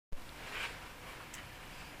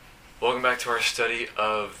Welcome back to our study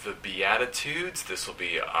of the Beatitudes. This will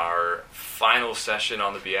be our final session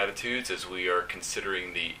on the Beatitudes as we are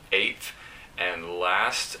considering the eighth and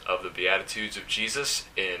last of the Beatitudes of Jesus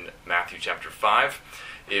in Matthew chapter 5.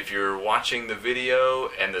 If you're watching the video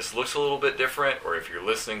and this looks a little bit different, or if you're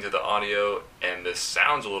listening to the audio and this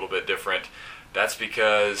sounds a little bit different, that's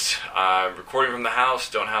because I'm recording from the house,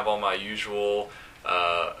 don't have all my usual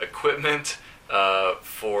equipment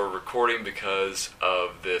for recording because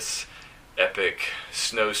of this epic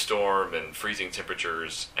snowstorm and freezing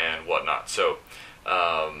temperatures and whatnot. So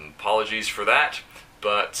apologies for that,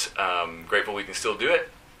 but grateful we can still do it.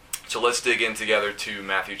 So let's dig in together to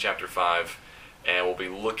Matthew chapter 5, and we'll be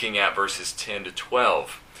looking at verses 10 to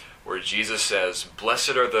 12, where Jesus says,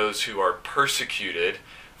 "Blessed are those who are persecuted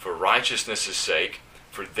for righteousness' sake,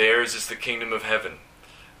 for theirs is the kingdom of heaven.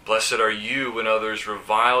 Blessed are you when others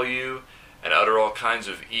revile you and utter all kinds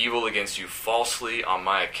of evil against you falsely on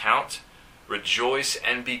my account. Rejoice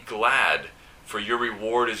and be glad, for your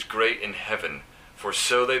reward is great in heaven, for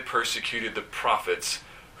so they persecuted the prophets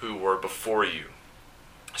who were before you."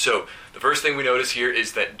 So the first thing we notice here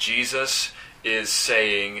is that Jesus is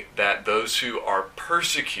saying that those who are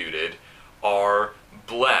persecuted are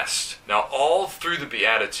blessed. Now, all through the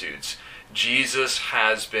Beatitudes, Jesus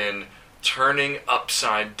has been turning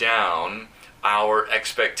upside down our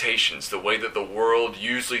expectations, the way that the world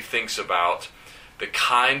usually thinks about the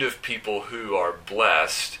kind of people who are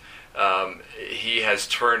blessed. He has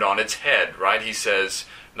turned on its head, right? He says,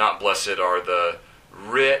 not blessed are the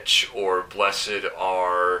rich, or blessed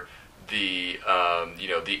are the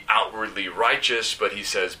the outwardly righteous, but he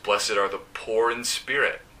says, blessed are the poor in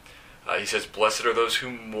spirit. He says, blessed are those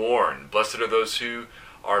who mourn, blessed are those who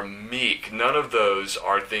are meek. None of those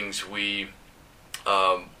are things we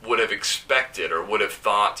would have expected or would have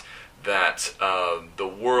thought that the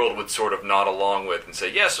world would sort of nod along with and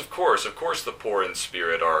say, yes, of course the poor in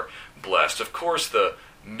spirit are blessed. Of course the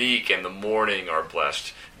meek and the mourning are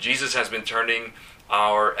blessed. Jesus has been turning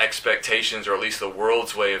our expectations, or at least the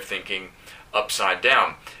world's way of thinking, upside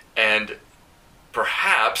down. And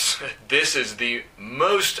perhaps this is the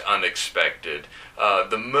most unexpected,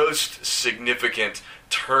 the most significant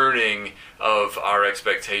turning of our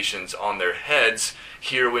expectations on their heads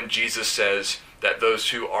here when Jesus says that those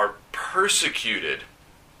who are persecuted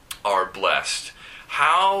are blessed.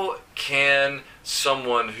 How can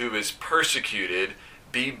someone who is persecuted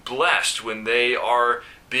be blessed when they are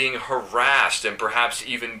being harassed and perhaps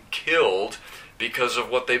even killed because of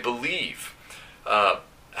what they believe?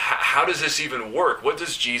 How does this even work? What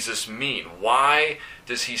does Jesus mean? Why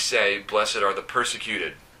does he say, blessed are the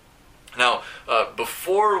persecuted? Now,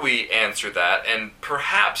 before we answer that, and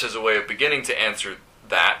perhaps as a way of beginning to answer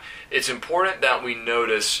that, it's important that we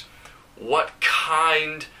notice what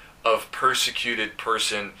kind of persecuted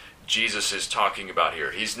person Jesus is talking about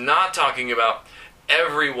here. He's not talking about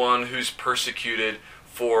everyone who's persecuted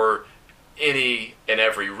for any and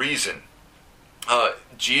every reason.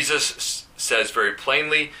 Jesus says very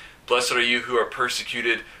plainly, blessed are you who are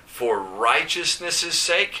persecuted for righteousness'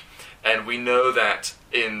 sake. And we know that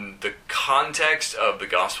in the context of the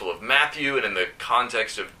Gospel of Matthew and in the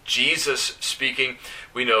context of Jesus speaking,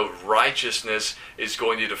 we know righteousness is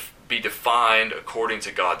going to be defined according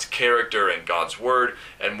to God's character and God's word.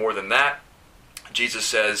 And more than that, Jesus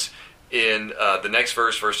says in the next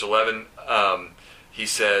verse, verse 11, he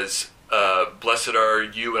says, blessed are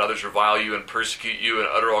you when others revile you and persecute you and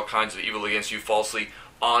utter all kinds of evil against you falsely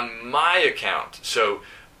on my account. So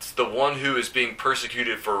the one who is being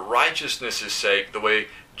persecuted for righteousness' sake, the way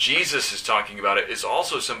Jesus is talking about it, is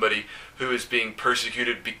also somebody who is being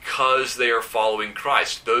persecuted because they are following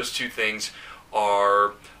Christ. Those two things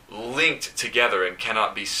are linked together and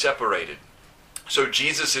cannot be separated. So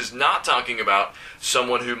Jesus is not talking about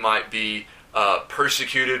someone who might be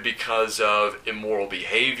persecuted because of immoral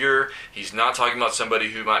behavior. He's not talking about somebody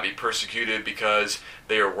who might be persecuted because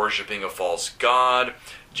they are worshiping a false god.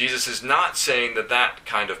 Jesus is not saying that that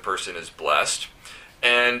kind of person is blessed.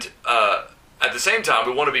 And at the same time,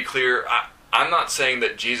 we want to be clear, I'm not saying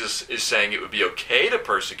that Jesus is saying it would be okay to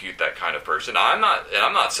persecute that kind of person. I'm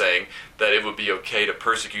not saying that it would be okay to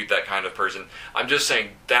persecute that kind of person. I'm just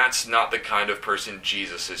saying that's not the kind of person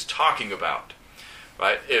Jesus is talking about.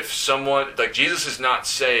 Right? If someone, like, Jesus is not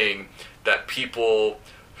saying that people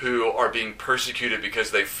who are being persecuted because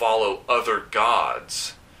they follow other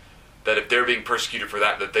gods, that if they're being persecuted for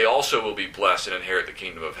that, that they also will be blessed and inherit the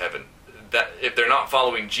kingdom of heaven. That if they're not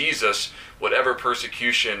following Jesus, whatever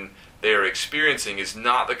persecution they are experiencing is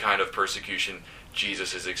not the kind of persecution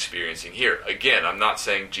Jesus is experiencing here. Again, I'm not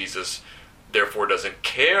saying Jesus therefore doesn't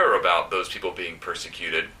care about those people being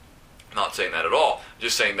persecuted, I'm not saying that at all. I'm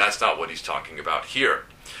just saying that's not what he's talking about here.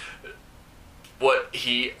 What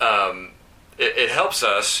he it helps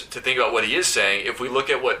us to think about what he is saying if we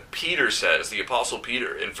look at what Peter says, the Apostle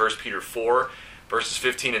Peter, in 1 Peter 4, verses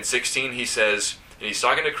 15 and 16. He says, and he's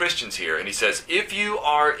talking to Christians here, and he says, if you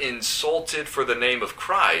are insulted for the name of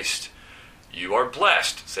Christ, you are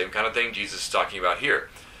blessed. Same kind of thing Jesus is talking about here.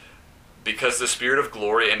 Because the Spirit of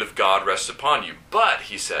glory and of God rests upon you. But,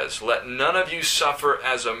 he says, let none of you suffer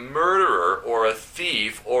as a murderer or a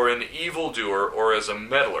thief or an evildoer or as a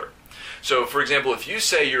meddler. So, for example, if you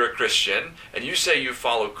say you're a Christian and you say you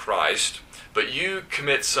follow Christ, but you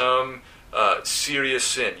commit some serious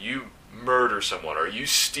sin, you murder someone or you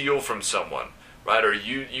steal from someone, right? Or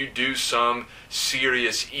you do some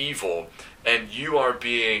serious evil, and you are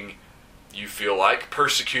being, you feel like,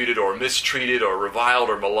 persecuted or mistreated or reviled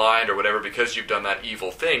or maligned or whatever because you've done that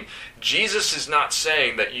evil thing. Jesus is not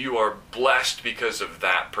saying that you are blessed because of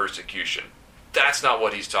that persecution. That's not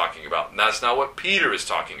what he's talking about. And that's not what Peter is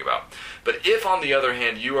talking about. But if, on the other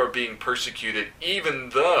hand, you are being persecuted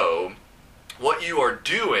even though what you are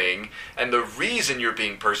doing and the reason you're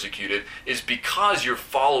being persecuted is because you're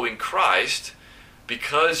following Christ,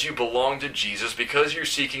 because you belong to Jesus, because you're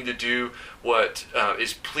seeking to do what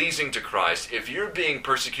is pleasing to Christ, if you're being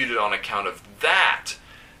persecuted on account of that,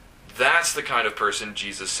 that's the kind of person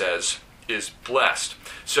Jesus says is blessed.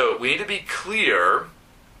 So we need to be clear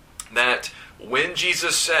that when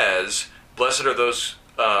Jesus says, blessed are those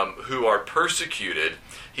who are persecuted,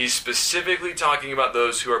 he's specifically talking about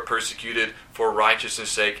those who are persecuted for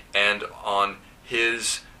righteousness' sake and on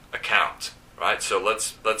his account. Right? So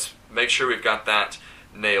let's make sure we've got that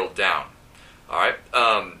nailed down. All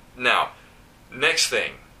right? Now, next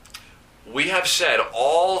thing. We have said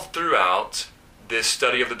all throughout this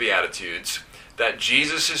study of the Beatitudes that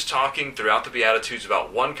Jesus is talking throughout the Beatitudes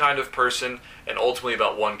about one kind of person and ultimately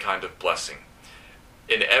about one kind of blessing.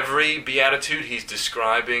 In every Beatitude, he's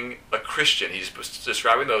describing a Christian. He's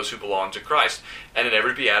describing those who belong to Christ. And in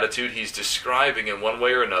every Beatitude, he's describing in one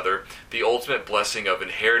way or another the ultimate blessing of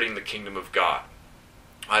inheriting the kingdom of God.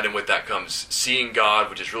 Right? And with that comes seeing God,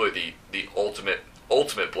 which is really the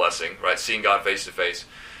ultimate blessing, right? Seeing God face to face,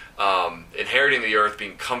 inheriting the earth,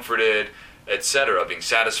 being comforted, etc., being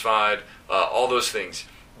satisfied, all those things.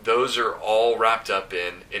 Those are all wrapped up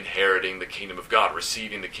in inheriting the kingdom of God,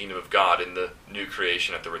 receiving the kingdom of God in the new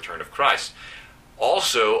creation at the return of Christ.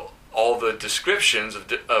 Also, all the descriptions of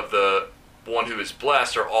the one who is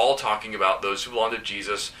blessed are all talking about those who belong to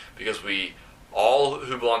Jesus, because we all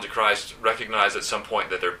who belong to Christ recognize at some point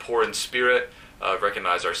that they're poor in spirit,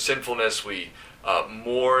 recognize our sinfulness, we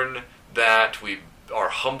mourn that, we are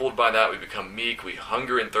humbled by that, we become meek, we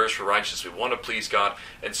hunger and thirst for righteousness, we want to please God,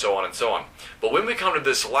 and so on and so on. But when we come to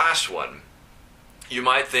this last one, you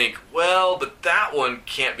might think, well, but that one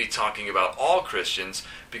can't be talking about all Christians,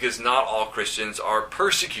 because not all Christians are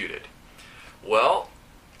persecuted. Well,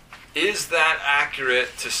 is that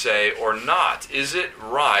accurate to say or not? Is it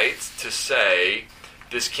right to say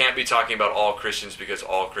this can't be talking about all Christians because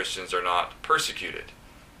all Christians are not persecuted?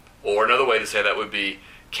 Or another way to say that would be,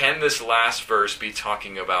 can this last verse be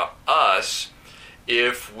talking about us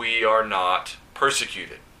if we are not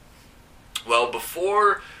persecuted? Well,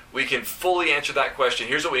 before we can fully answer that question,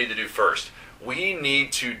 here's what we need to do first. We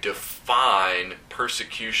need to define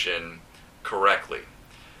persecution correctly,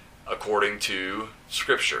 according to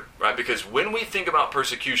Scripture, right? Because when we think about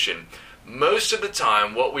persecution, most of the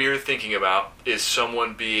time what we are thinking about is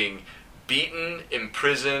someone being beaten,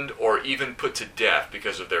 imprisoned, or even put to death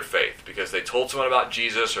because of their faith, because they told someone about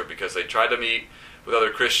Jesus, or because they tried to meet with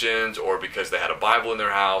other Christians, or because they had a Bible in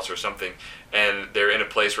their house or something, and they're in a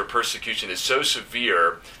place where persecution is so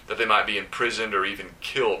severe that they might be imprisoned or even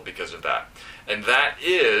killed because of that. And that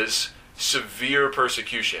is severe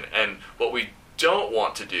persecution. And what we don't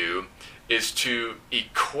want to do is to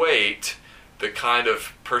equate the kind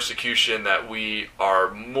of persecution that we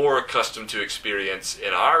are more accustomed to experience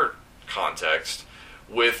in our context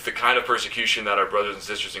with the kind of persecution that our brothers and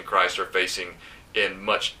sisters in Christ are facing in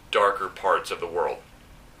much darker parts of the world.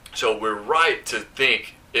 So we're right to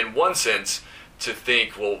think, in one sense,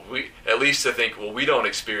 we don't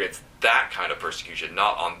experience that kind of persecution,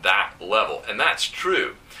 not on that level. And that's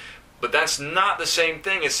true. But that's not the same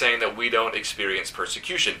thing as saying that we don't experience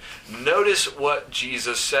persecution. Notice what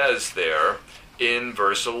Jesus says there in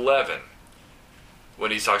verse 11. When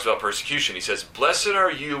he talks about persecution, he says, "Blessed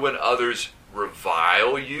are you when others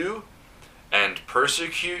revile you and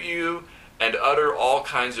persecute you and utter all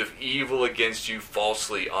kinds of evil against you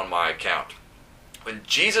falsely on my account." When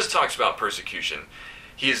Jesus talks about persecution,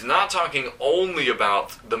 he is not talking only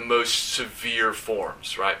about the most severe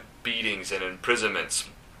forms, right? Beatings and imprisonments.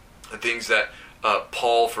 the things that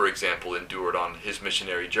Paul, for example, endured on his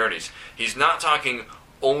missionary journeys. He's not talking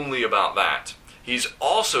only about that. He's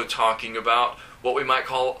also talking about what we might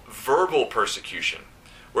call verbal persecution,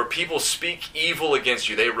 where people speak evil against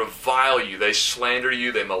you. They revile you, they slander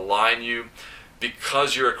you, they malign you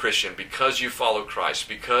because you're a Christian, because you follow Christ,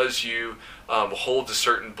 because you hold to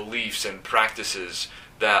certain beliefs and practices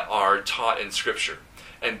that are taught in Scripture.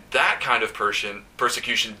 And that kind of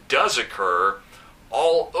persecution does occur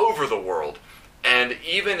all over the world. And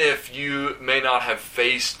even if you may not have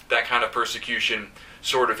faced that kind of persecution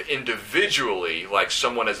sort of individually, like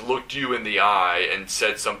someone has looked you in the eye and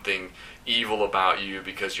said something evil about you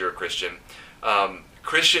because you're a Christian,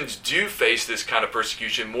 Christians do face this kind of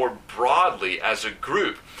persecution more broadly as a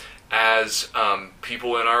group, as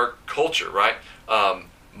people in our culture, right?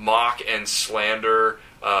 Mock and slander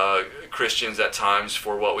Christians at times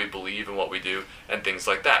for what we believe and what we do and things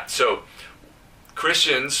like that. So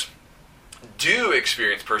Christians do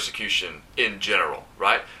experience persecution in general,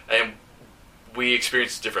 right? And we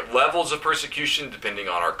experience different levels of persecution depending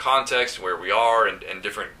on our context, where we are, and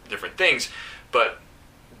different things. But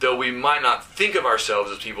though we might not think of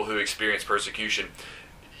ourselves as people who experience persecution,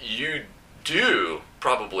 you do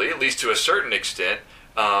probably, at least to a certain extent,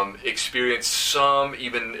 experience some,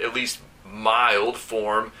 even at least mild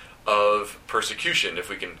form of persecution, if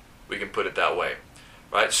we can put it that way,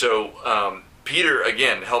 right? So Peter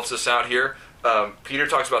again helps us out here. Peter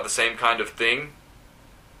talks about the same kind of thing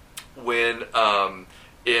when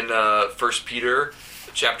in 1 Peter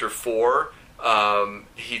chapter 4,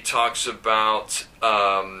 he talks about,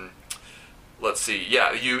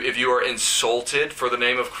 if you are insulted for the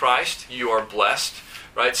name of Christ, you are blessed,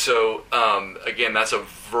 right? So again, that's a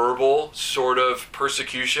verbal sort of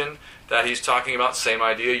persecution that he's talking about. Same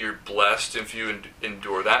idea, you're blessed if you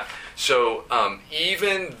endure that. So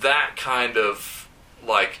even that kind of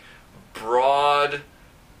like broad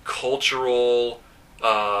cultural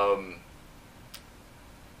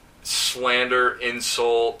slander,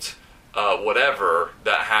 insult, whatever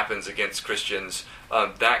that happens against Christians,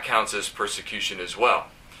 that counts as persecution as well,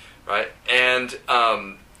 right? And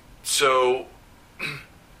so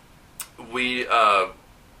we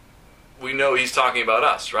know he's talking about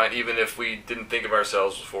us, right? Even if we didn't think of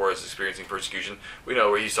ourselves before as experiencing persecution, we know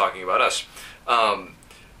where he's talking about us.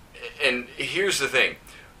 And here's the thing.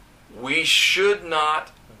 We should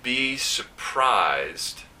not be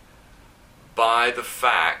surprised by the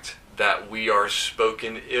fact that we are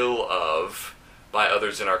spoken ill of by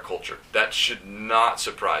others in our culture. That should not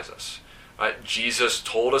surprise us, right? Jesus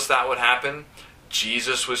told us that would happen.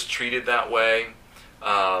 Jesus was treated that way.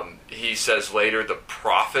 He says later the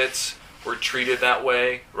prophets were treated that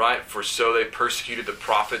way, right? For so they persecuted the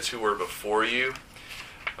prophets who were before you,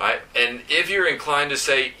 right? And if you're inclined to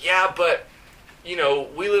say, yeah, but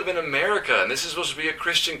we live in America, and this is supposed to be a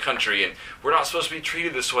Christian country, and we're not supposed to be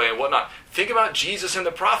treated this way and whatnot. Think about Jesus and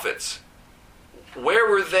the prophets. Where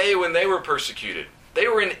were they when they were persecuted? They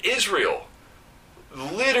were in Israel,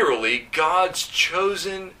 literally God's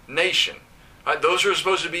chosen nation. Right? Those are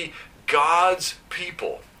supposed to be God's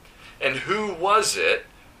people. And who was it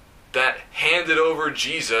that handed over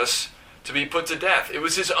Jesus to be put to death? It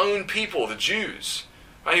was his own people, the Jews.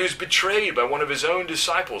 Right? He was betrayed by one of his own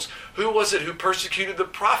disciples. Who was it who persecuted the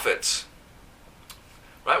prophets?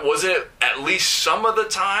 Right? Wasn't it at least some of the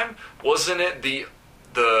time? Wasn't it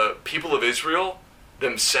the people of Israel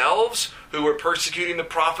themselves who were persecuting the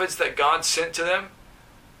prophets that God sent to them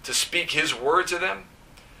to speak his word to them?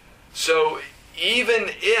 So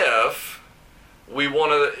even if we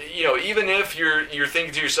want to, even if you're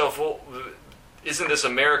thinking to yourself, well, isn't this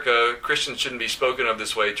America? Christians shouldn't be spoken of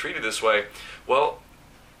this way, treated this way. Well,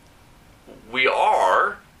 we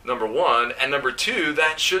are, number one, and number two,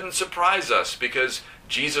 that shouldn't surprise us because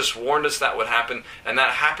Jesus warned us that would happen, and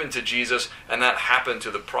that happened to Jesus, and that happened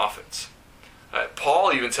to the prophets.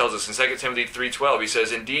 Paul even tells us in 2 Timothy 3:12, he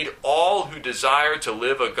says, "Indeed, all who desire to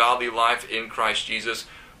live a godly life in Christ Jesus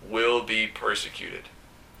will be persecuted."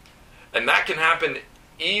 And that can happen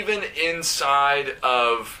even inside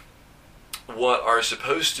of what are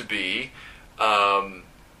supposed to be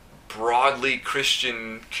broadly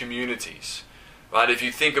Christian communities, right? If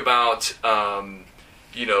you think about,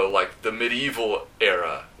 like the medieval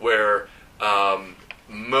era, where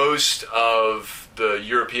most of the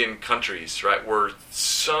European countries, right, were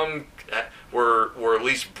at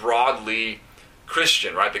least broadly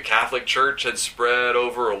Christian, right? The Catholic Church had spread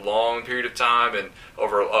over a long period of time and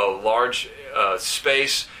over a large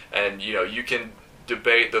space, and you can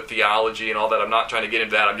debate the theology and all that. I'm not trying to get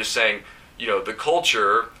into that. I'm just saying, the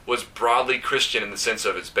culture was broadly Christian in the sense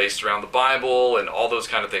of it's based around the Bible and all those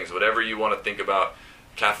kind of things. Whatever you want to think about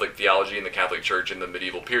Catholic theology in the Catholic Church in the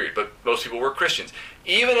medieval period, but most people were Christians.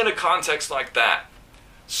 Even in a context like that,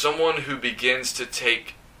 someone who begins to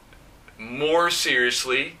take more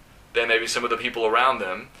seriously than maybe some of the people around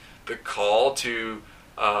them the call to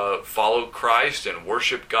follow Christ and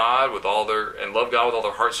worship God with all their, and love God with all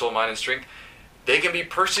their heart, soul, mind, and strength, they can be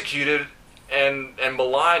persecuted and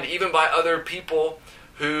maligned even by other people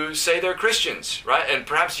who say they're Christians, right? And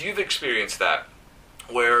perhaps you've experienced that,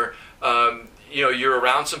 where you're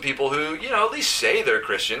around some people who at least say they're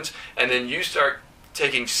Christians, and then you start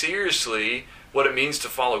taking seriously what it means to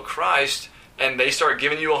follow Christ, and they start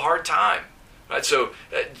giving you a hard time, right? So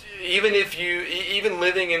even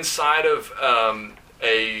living inside of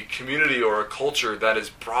a community or a culture that is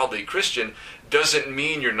broadly Christian doesn't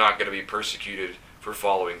mean you're not going to be persecuted for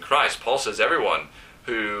following Christ. Paul says everyone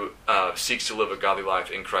who seeks to live a godly life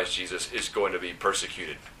in Christ Jesus is going to be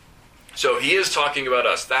persecuted. So he is talking about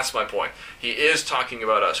us. That's my point. He is talking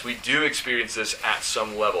about us. We do experience this at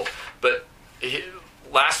some level. But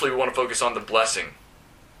lastly, we want to focus on the blessing.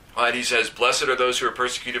 Right? He says, "Blessed are those who are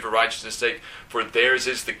persecuted for righteousness' sake, for theirs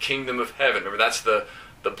is the kingdom of heaven." Remember, that's the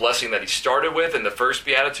blessing that he started with in the first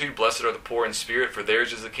beatitude. Blessed are the poor in spirit, for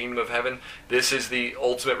theirs is the kingdom of heaven. This is the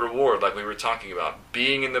ultimate reward, like we were talking about.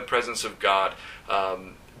 Being in the presence of God,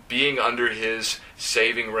 being under his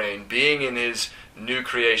saving reign, being in his new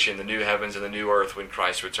creation, the new heavens and the new earth when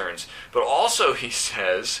Christ returns. But also he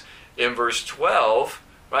says in verse 12,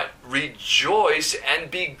 right, rejoice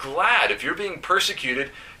and be glad. If you're being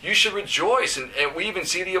persecuted, you should rejoice. And we even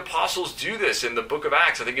see the apostles do this in the book of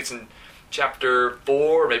Acts. I think it's in chapter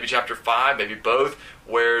 4, maybe chapter 5, maybe both,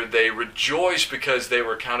 where they rejoice because they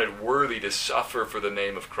were counted worthy to suffer for the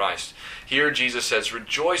name of Christ. Here Jesus says,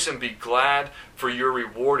 "Rejoice and be glad, for your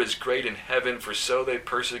reward is great in heaven, for so they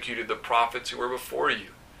persecuted the prophets who were before you."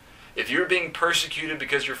 If you're being persecuted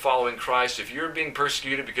because you're following Christ, if you're being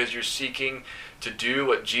persecuted because you're seeking to do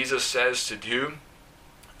what Jesus says to do,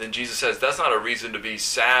 then Jesus says that's not a reason to be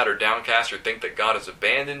sad or downcast or think that God has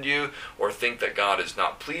abandoned you or think that God is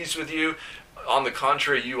not pleased with you. On the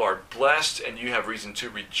contrary, you are blessed and you have reason to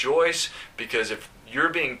rejoice, because if you're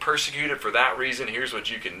being persecuted for that reason, here's what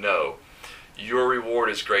you can know. Your reward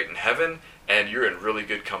is great in heaven, and you're in really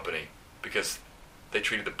good company, because they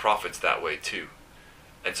treated the prophets that way too.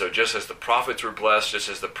 And so just as the prophets were blessed, just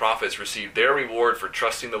as the prophets received their reward for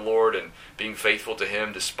trusting the Lord and being faithful to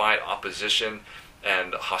him despite opposition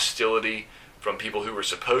and hostility from people who were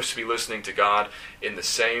supposed to be listening to God, in the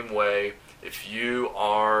same way, if you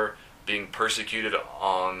are being persecuted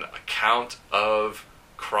on account of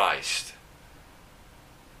Christ,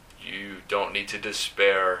 you don't need to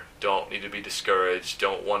despair, don't need to be discouraged,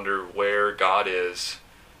 don't wonder where God is,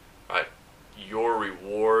 right? Your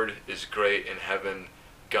reward is great in heaven.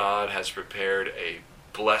 God has prepared a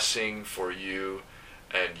blessing for you,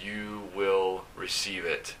 and you will receive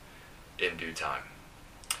it in due time.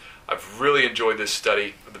 I've really enjoyed this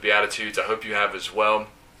study of the Beatitudes. I hope you have as well.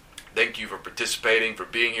 Thank you for participating, for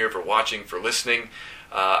being here, for watching, for listening.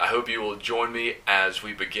 I hope you will join me as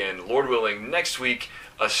we begin, Lord willing, next week,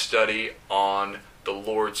 a study on the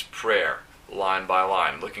Lord's Prayer, line by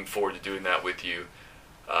line. Looking forward to doing that with you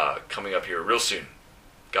coming up here real soon.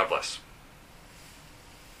 God bless.